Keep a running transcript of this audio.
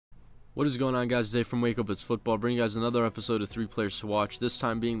What is going on, guys? Today from Wake Up It's Football, bringing you guys another episode of 3 Players to Watch, this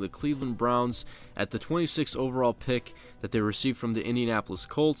time being the Cleveland Browns at the 26th overall pick that they received from the Indianapolis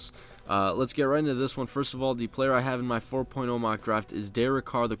Colts. Let's get right into this one. First of all, the player I have in my 4.0 mock draft is Derek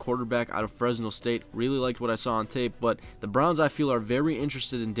Carr, the quarterback out of Fresno State. Really liked what I saw on tape, but the Browns, I feel, are very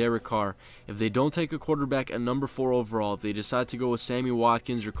interested in Derek Carr. If they don't take a quarterback at number 4 overall, if they decide to go with Sammy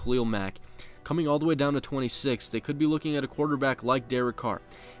Watkins or Khalil Mack, coming all the way down to 26, they could be looking at a quarterback like Derek Carr.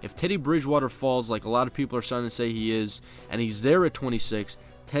 If Teddy Bridgewater falls, like a lot of people are starting to say he is, and he's there at 26,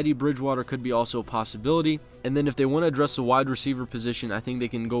 Teddy Bridgewater could be also a possibility. And then if they want to address the wide receiver position, I think they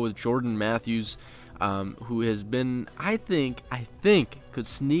can go with Jordan Matthews, who has been, I think, could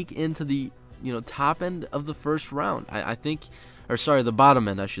sneak into the top end of the first round. I think, or sorry, the bottom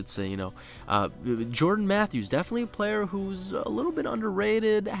end, I should say. Jordan Matthews, definitely a player who's a little bit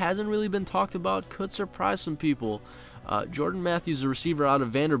underrated, hasn't really been talked about, could surprise some people. Jordan Matthews, a receiver out of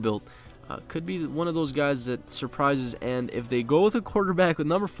Vanderbilt, could be one of those guys that surprises. And if they go with a quarterback with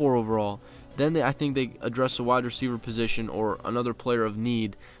number 4 overall, then I think they address the wide receiver position or another player of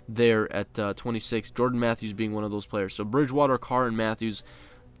need there at 26. Jordan Matthews being one of those players. So Bridgewater, Carr, and Matthews,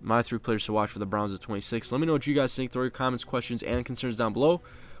 my 3 players to watch for the Browns at 26. Let me know what you guys think. Throw your comments, questions, and concerns down below.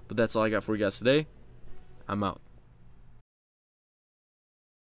 But that's all I got for you guys today. I'm out.